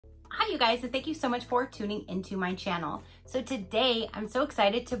Hi you guys, and thank you so much for tuning into my channel. So today I'm so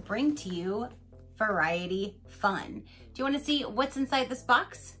excited to bring to you variety fun. Do you want to see what's inside this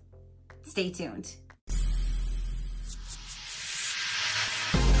box? Stay tuned.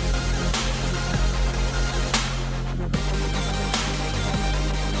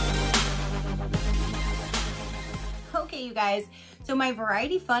 Okay you guys, so my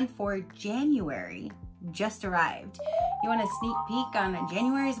variety fun for January just arrived. You want a sneak peek on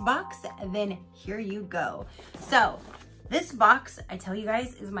January's box? Then here you go. So this box, I tell you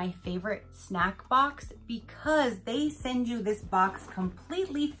guys, is my favorite snack box because they send you this box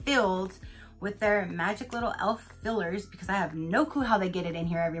completely filled with their magic little elf fillers, because I have no clue how they get it in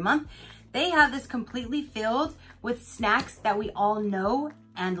here every month. They have this completely filled with snacks that we all know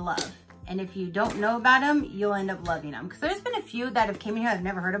and love. And if you don't know about them, you'll end up loving them. Because there's been a few that have came in here I've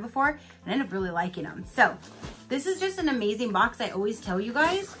never heard of before and I end up really liking them. So this is just an amazing box. I always tell you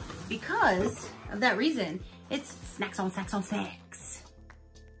guys because of that reason. It's snacks on snacks on snacks.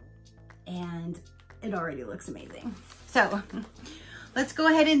 And it already looks amazing. So let's go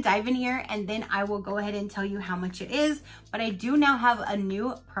ahead and dive in here, and then I will go ahead and tell you how much it is. But I do now have a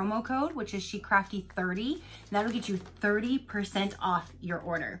new promo code, which is Crafty30, and that'll get you 30% off your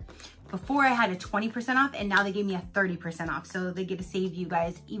order. Before I had a 20% off, and now they gave me a 30% off. So they get to save you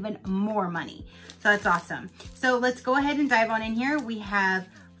guys even more money. So that's awesome. So let's go ahead and dive on in here. We have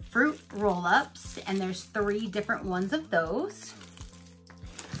fruit roll-ups, and there's 3 different ones of those.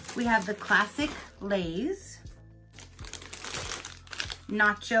 We have the classic Lay's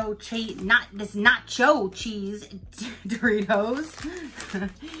nacho cheese Doritos.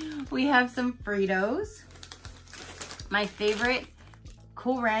 We have some Fritos. My favorite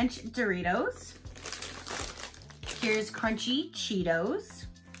Cool Ranch Doritos. Here's crunchy Cheetos.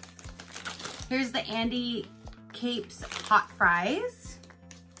 Here's the Andy Capes hot fries.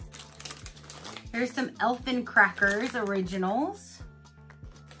 Here's some Elfin Crackers Originals.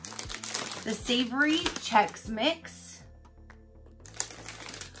 The savory Chex Mix.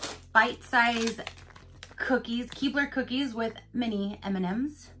 Bite-size cookies, Keebler cookies with mini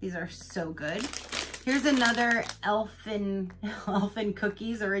M&Ms. These are so good. Here's another Elfin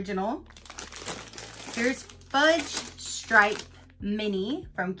Cookies Original. Here's Fudge Stripe Mini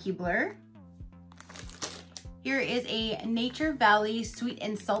from Keebler. Here is a Nature Valley Sweet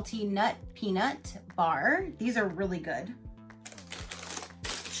and Salty Nut Peanut Bar. These are really good.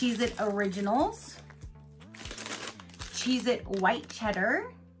 Cheez-It Originals. Cheez-It White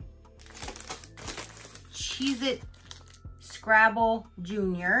Cheddar. Cheez-It Scrabble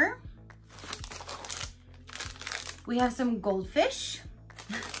Junior. We have some Goldfish.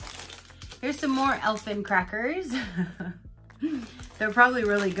 Here's some more Elfin Crackers. They're probably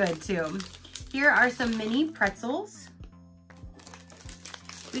really good too. Here are some mini pretzels.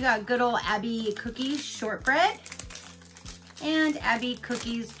 We got good old Abby Cookies Shortbread and Abby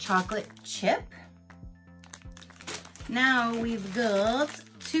Cookies Chocolate Chip. Now we've got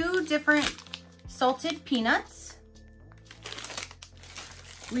 2 different salted peanuts.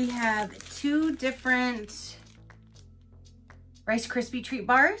 We have 2 different Rice Krispie treat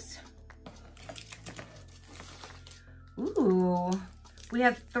bars. Ooh, we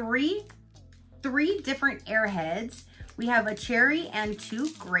have three different Airheads. We have a cherry and 2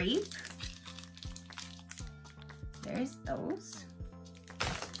 grape. There's those.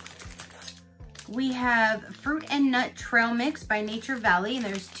 We have fruit and nut trail mix by Nature Valley, and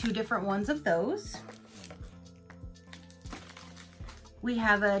there's 2 different ones of those. We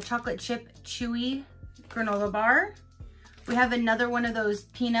have a chocolate chip chewy granola bar. We have another one of those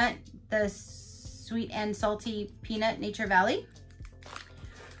peanut, the sweet and salty peanut Nature Valley.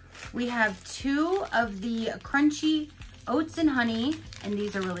 We have 2 of the crunchy oats and honey, and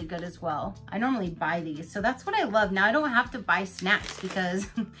these are really good as well. I normally buy these, so that's what I love. Now I don't have to buy snacks because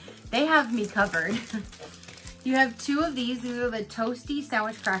they have me covered. You have 2 of these. These are the toasty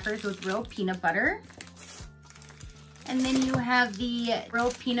sandwich crackers with real peanut butter. And then you have the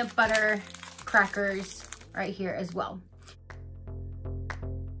real peanut butter crackers right here as well.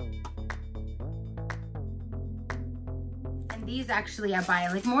 These actually I buy,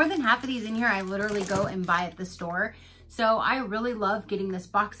 like more than half of these in here I literally go and buy at the store. So I really love getting this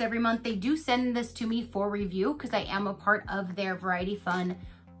box every month. They do send this to me for review because I am a part of their Variety Fun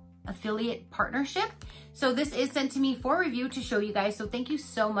affiliate partnership. So this is sent to me for review to show you guys. So thank you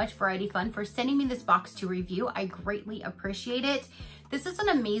so much, Variety Fun, for sending me this box to review. I greatly appreciate it. this is an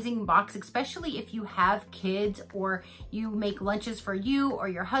amazing box, especially if you have kids or you make lunches for you or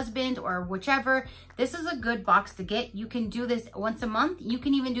your husband or whichever. This is a good box to get. You can do this once a month. You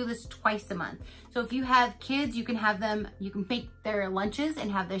can even do this twice a month. So if you have kids, you can have them, you can make their lunches and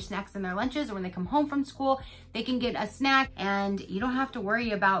have their snacks in their lunches, or when they come home from school, they can get a snack, and you don't have to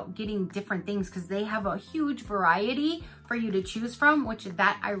worry about getting different things because they have a huge variety for you to choose from, which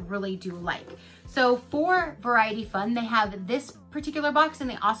that I really do like. So for Variety Fun, they have this particular box, and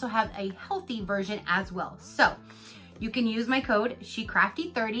they also have a healthy version as well. So you can use my code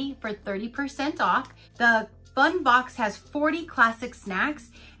SheCrafty30 for 30% off. The Fun box has 40 classic snacks,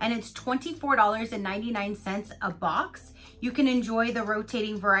 and it's $24.99 a box. You can enjoy the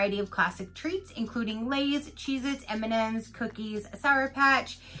rotating variety of classic treats, including Lay's, Cheez-Its, M&M's, cookies, Sour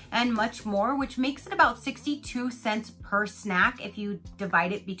Patch, and much more, which makes it about 62 cents per snack if you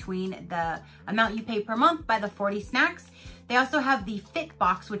divide it between the amount you pay per month by the 40 snacks. They also have the Fit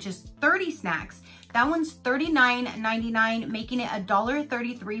box, which is 30 snacks. That one's $39.99, making it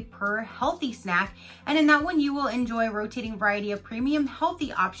 $1.33 per healthy snack. And in that one, you will enjoy a rotating variety of premium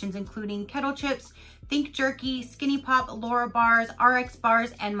healthy options, including kettle chips, Think Jerky, Skinny Pop, Laura bars, RX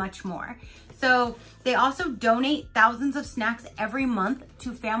bars, and much more. So they also donate thousands of snacks every month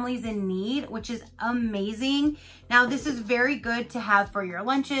to families in need, which is amazing. Now, this is very good to have for your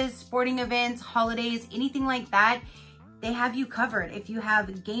lunches, sporting events, holidays, anything like that. They have you covered. If you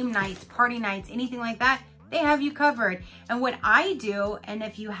have game nights, party nights, anything like that, they have you covered. And what I do, and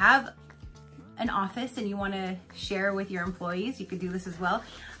if you have an office and you want to share with your employees, you could do this as well.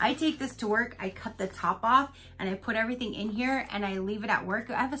 I take this to work, I cut the top off, and I put everything in here, and I leave it at work.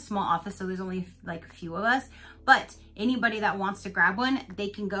 I have a small office, so there's only like a few of us, but anybody that wants to grab one, they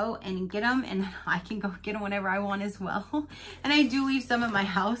can go and get them, and I can go get them whenever I want as well. And I do leave some at my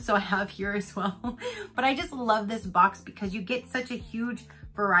house, so I have here as well. But I just love this box because you get such a huge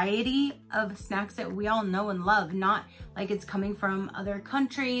variety of snacks that we all know and love, not like it's coming from other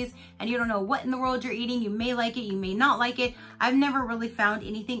countries and you don't know what in the world you're eating. You may like it, you may not like it. I've never really found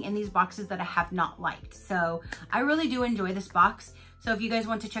anything in these boxes that I have not liked. So I really do enjoy this box. So if you guys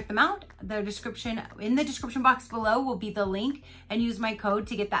want to check them out, in the description box below will be the link, and use my code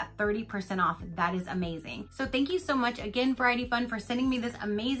to get that 30% off. That is amazing. So thank you so much again, Variety Fun, for sending me this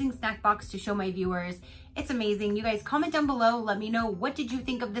amazing snack box to show my viewers. It's amazing. You guys comment down below. Let me know, what did you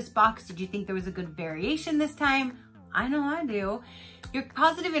think of this box? Did you think there was a good variation this time? I know I do. Your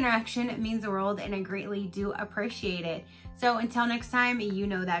positive interaction means the world, and I greatly do appreciate it. So until next time, you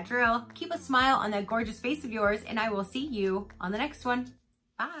know that drill. Keep a smile on that gorgeous face of yours, and I will see you on the next one.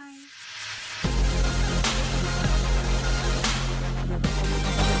 Bye.